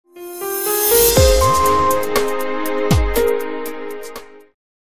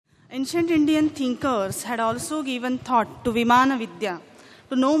Ancient Indian thinkers had also given thought to Vimana Vidya.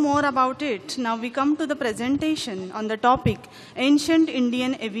 To know more about it, now we come to the presentation on the topic Ancient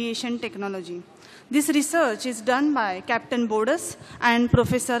Indian Aviation Technology. This research is done by Captain Bodas and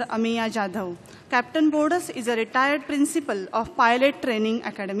Professor Amiya Jadhav. Captain Bodas is a retired principal of Pilot Training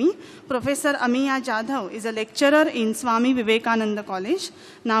Academy. Professor Amiya Jadhav is a lecturer in Swami Vivekananda College.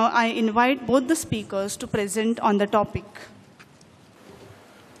 Now I invite both the speakers to present on the topic.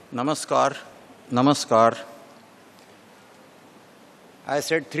 Namaskar, Namaskar. I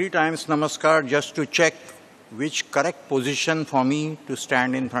said 3 times Namaskar just to check which correct position for me to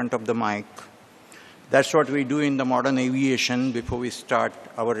stand in front of the mic. That's what we do in the modern aviation before we start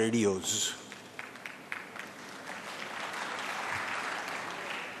our radios.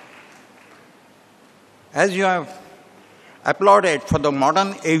 As you have applauded for the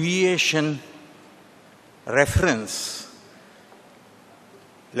modern aviation reference,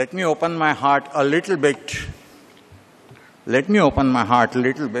 let me open my heart a little bit. Let me open my heart a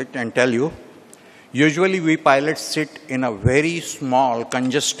little bit and tell you, usually we pilots sit in a very small,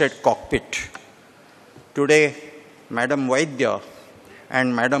 congested cockpit. Today, Madam Vaidya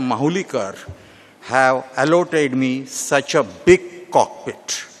and Madam Mahulikar have allotted me such a big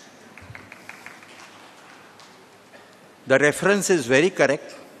cockpit. The reference is very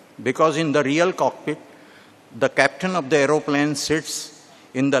correct because in the real cockpit, the captain of the aeroplane sits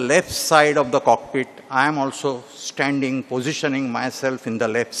in the left side of the cockpit. I am also standing, positioning myself in the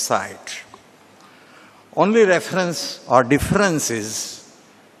left side. Only reference or difference is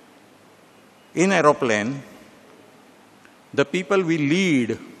in aeroplane, the people we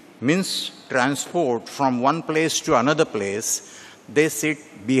lead, means transport from one place to another place, they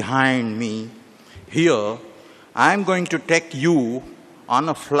sit behind me. Here, I am going to take you on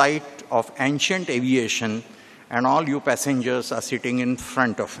a flight of ancient aviation and all you passengers are sitting in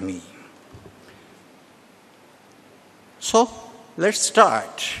front of me. So, let's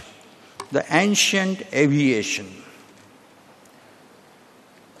start the ancient aviation.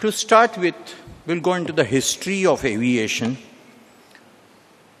 To start with, we'll go into the history of aviation.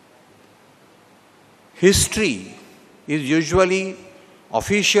 History is usually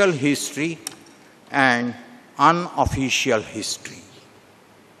official history and unofficial history.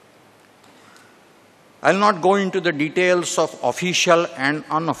 I'll not go into the details of official and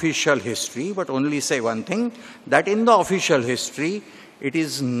unofficial history, but only say one thing, that in the official history, it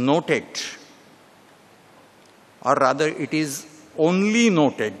is noted, or rather it is only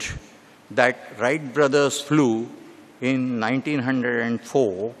noted that Wright brothers flew in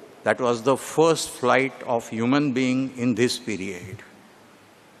 1904. That was the first flight of human being in this period.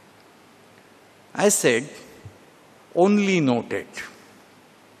 I said, only noted.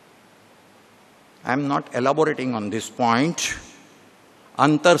 I am not elaborating on this point.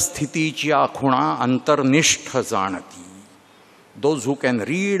 Antarsthiti cha khuna antarnishtha janati. Those who can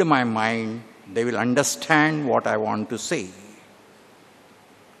read my mind, they will understand what I want to say.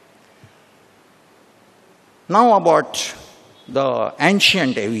 Now about the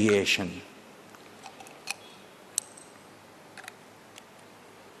ancient aviation.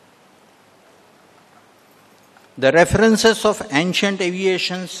 The references of ancient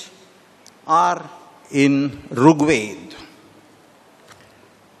aviations are in Rigveda.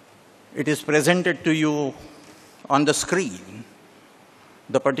 It is presented to you on the screen,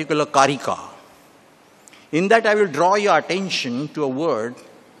 the particular karika. In that I will draw your attention to a word,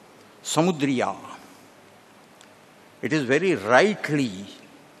 samudriya. It is very rightly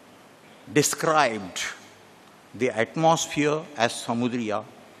described, the atmosphere as samudriya.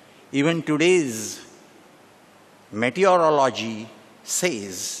 Even today's meteorology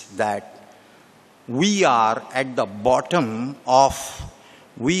says that we are at the bottom of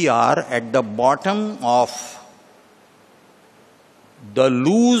the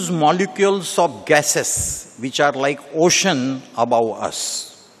loose molecules of gases which are like ocean above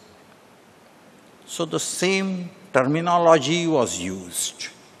us. So the same terminology was used.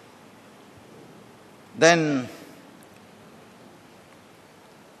 Then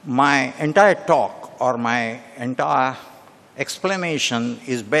my entire talk or my entire explanation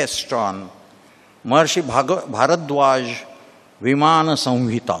is based on Maharshi Bharadwaj Vimana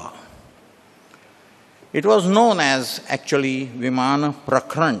Samhita. It was known as actually Vimana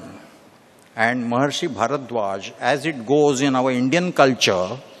Prakran, and Maharshi Bharadwaj, as it goes in our Indian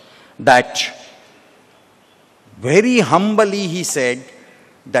culture, that very humbly he said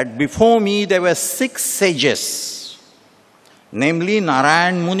that before me there were 6 sages, namely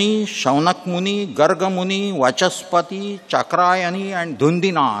Narayan Muni, Shaunak Muni, Garga Muni, Vachaspati, Chakrayani and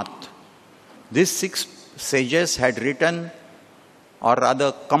Dhundinath. These 6 sages had written or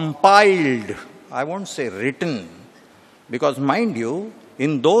rather compiled, I won't say written, because mind you,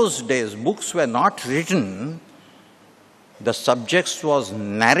 in those days, books were not written. The subjects was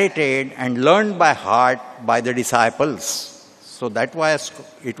narrated and learned by heart by the disciples. So that was,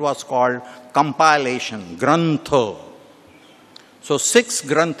 it was called compilation, grantha. So 6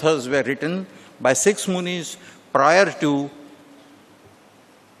 granthas were written by 6 munis prior to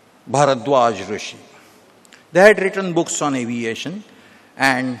Bharadwaj Rishi. They had written books on aviation.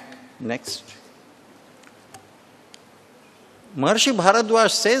 And next. Maharishi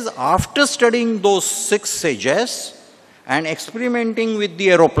Bharadwaj says, after studying those 6 sages and experimenting with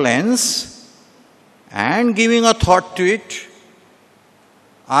the aeroplanes and giving a thought to it,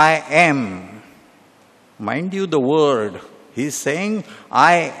 I am. Mind you the word. He's saying,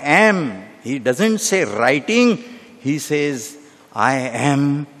 I am. He doesn't say writing. He says, I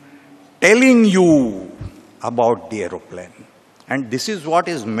am telling you about the aeroplane. And this is what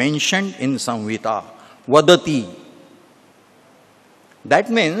is mentioned in Samhita, Vadati. That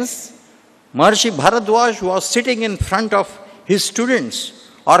means Maharishi Bharadwaj was sitting in front of his students,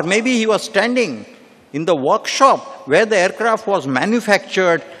 or maybe he was standing in the workshop where the aircraft was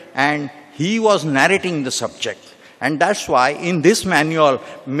manufactured and he was narrating the subject. And that's why in this manual,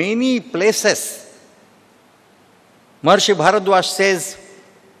 many places, Maharishi Bharadwaj says,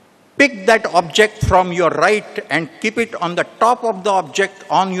 pick that object from your right and keep it on the top of the object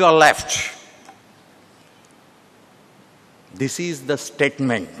on your left. This is the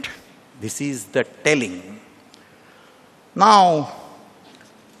statement. This is the telling. Now,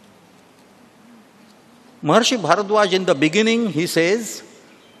 Maharishi Bharadwaj in the beginning, he says,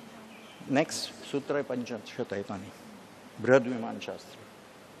 next, Sutra Panchashatayatani, Brihad Viman Shastra.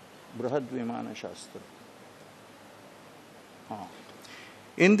 Brihad Vimana Shastra.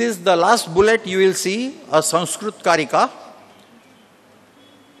 In this, the last bullet, you will see a Sanskrit Karika,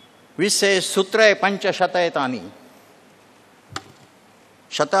 which says, Sutra Panchashatayatani,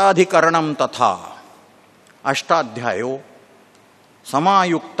 Shatadhikaranam Tatha, Ashtadhyayo,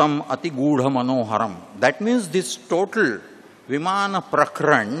 Samayuktam Atigudha Manoharam. That means this total Vimana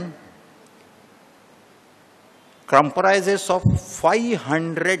Prakran comprises of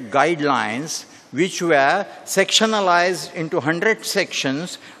 500 guidelines which were sectionalized into 100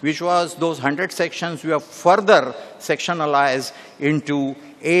 sections, which was those 100 sections were further sectionalized into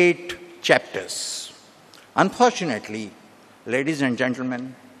 8 chapters. Unfortunately, ladies and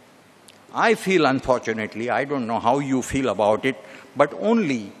gentlemen, I feel unfortunately, I don't know how you feel about it, but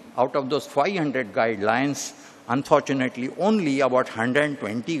only out of those 500 guidelines, unfortunately, only about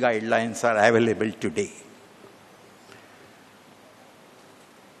 120 guidelines are available today.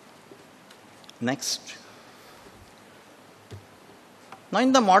 Next. Now,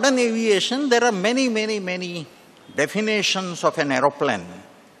 in the modern aviation, there are many definitions of an aeroplane.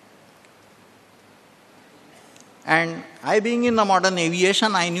 And I, being in the modern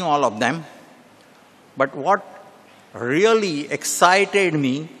aviation, I knew all of them. But what really excited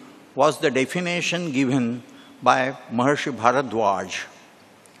me was the definition given by Maharishi Bharadwaj.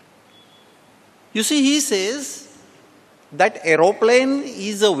 You see, he says that aeroplane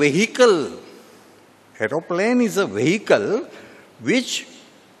is a vehicle. Aeroplane is a vehicle which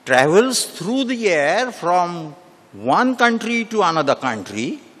travels through the air from one country to another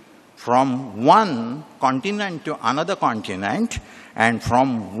country, from one continent to another continent, and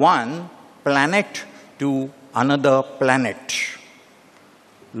from one planet to another planet.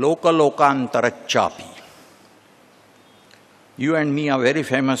 Loka lokantarachapi. You and me are very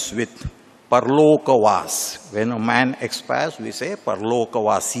famous with parlokavas. When a man expires, we say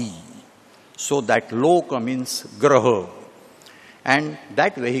parlokavasi. So that loka means graha. And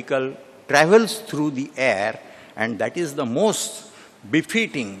that vehicle travels through the air, and that is the most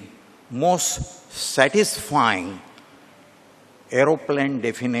befitting, most satisfying aeroplane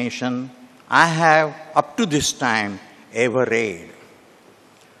definition I have up to this time ever read.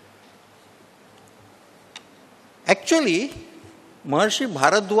 Actually, Maharishi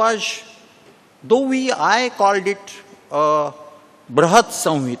Bharadwaj, though I called it Brihat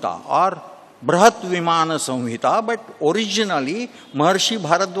Samhita or Brihat Vimana Samhita, but originally Maharishi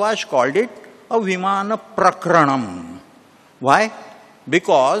Bharadwaj called it a Vimana Prakranam. Why?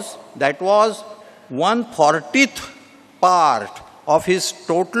 Because that was 1/40th part of his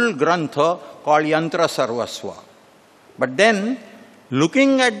total grantha called Yantra Sarvasva. But then,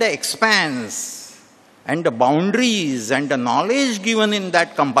 looking at the expanse and the boundaries and the knowledge given in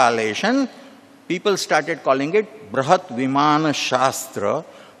that compilation, people started calling it Brihat Vimana Shastra,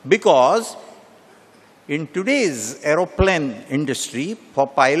 because in today's aeroplane industry, for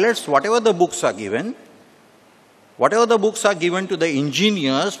pilots, whatever the books are given, whatever the books are given to the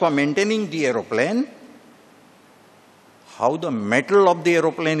engineers for maintaining the aeroplane, how the metal of the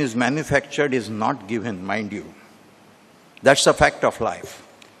aeroplane is manufactured is not given, mind you. That's a fact of life.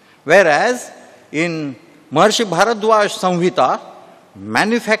 Whereas in Maharshi Bharadwaj Samhita,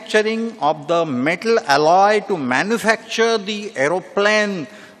 manufacturing of the metal alloy to manufacture the aeroplane,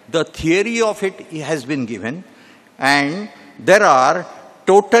 the theory of it has been given, and there are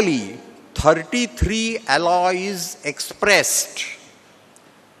totally 33 alloys expressed.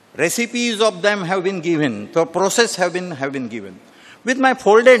 Recipes of them have been given, the process have been given. With my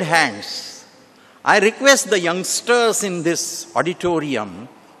folded hands, I request the youngsters in this auditorium,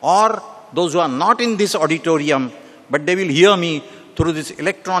 or those who are not in this auditorium, but they will hear me through these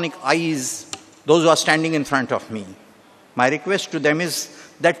electronic eyes, those who are standing in front of me. My request to them is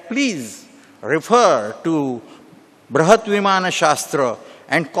that please refer to Brahat Vimana Shastra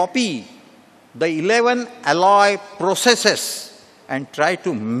and copy the 11 alloy processes and try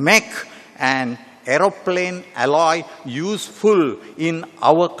to make an aeroplane alloy useful in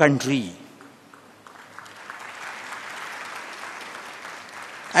our country.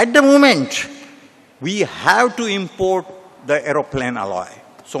 At the moment, we have to import the aeroplane alloy.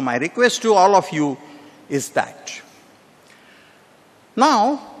 So my request to all of you is that.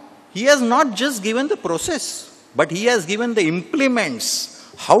 Now, he has not just given the process, but he has given the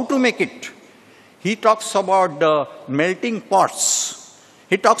implements, how to make it. He talks about the melting pots.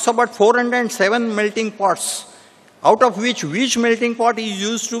 He talks about 407 melting pots, out of which melting pot is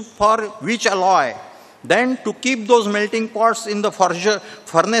used for which alloy. Then to keep those melting pots in the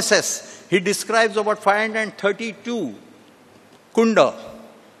furnaces, he describes about 532 kunda,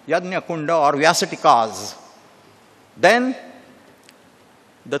 yajna kunda or vyasatikas. Then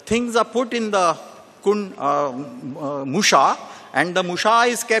the things are put in the musha, and the musha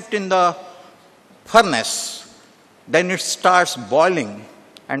is kept in the furnace. Then it starts boiling.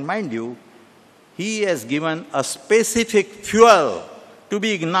 And mind you, he has given a specific fuel to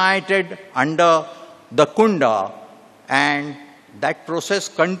be ignited under the kunda, and that process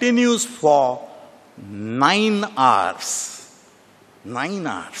continues for 9 hours. 9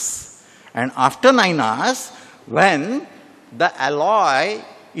 hours. And after 9 hours, when the alloy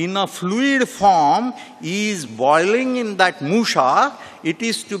in a fluid form is boiling in that musha, it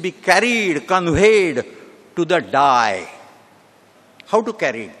is to be carried, conveyed to the die. How to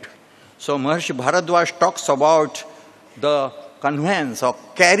carry it? So Maharshi Bharadwaj talks about the conveyance or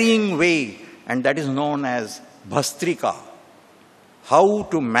carrying way, and that is known as bhastrika. How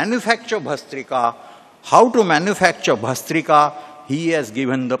to manufacture bhastrika, he has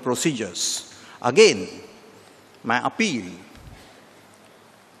given the procedures. Again, my appeal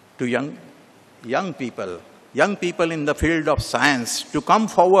to young people in the field of science to come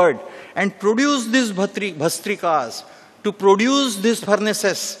forward and produce these bhastrikas, to produce these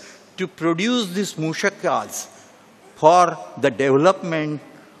furnaces, to produce these mushakas for the development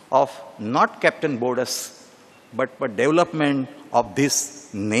of not Captain Bodas, but for development of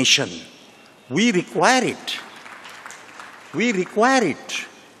this nation. We require it. We require it.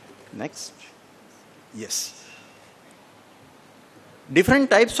 Next. Yes. Different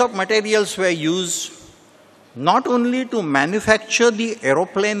types of materials were used not only to manufacture the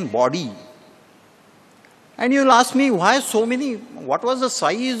aeroplane body. And you'll ask me, why so many? What was the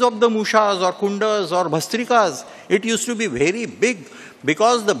size of the mushas or kundas or bhastrikas? It used to be very big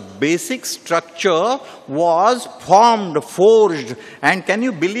because the basic structure was forged. And can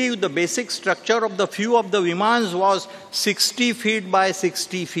you believe the basic structure of the few of the Vimans was 60 feet by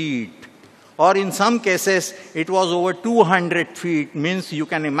 60 feet? Or in some cases, it was over 200 feet. Means you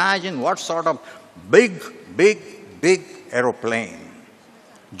can imagine what sort of big aeroplane.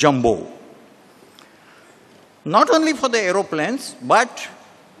 Jumbo. Not only for the aeroplanes, but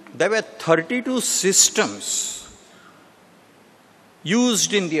there were 32 systems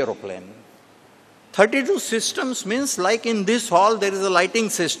used in the aeroplane. 32 systems means, like in this hall, there is a lighting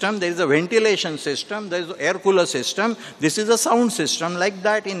system, there is a ventilation system, there is an air cooler system, this is a sound system. Like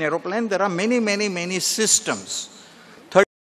that in aeroplane, there are many systems.